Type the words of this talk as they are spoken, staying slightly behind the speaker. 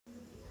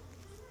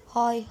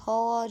Hi,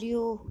 how are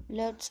you?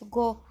 Let's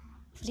go.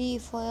 Free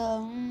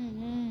fire.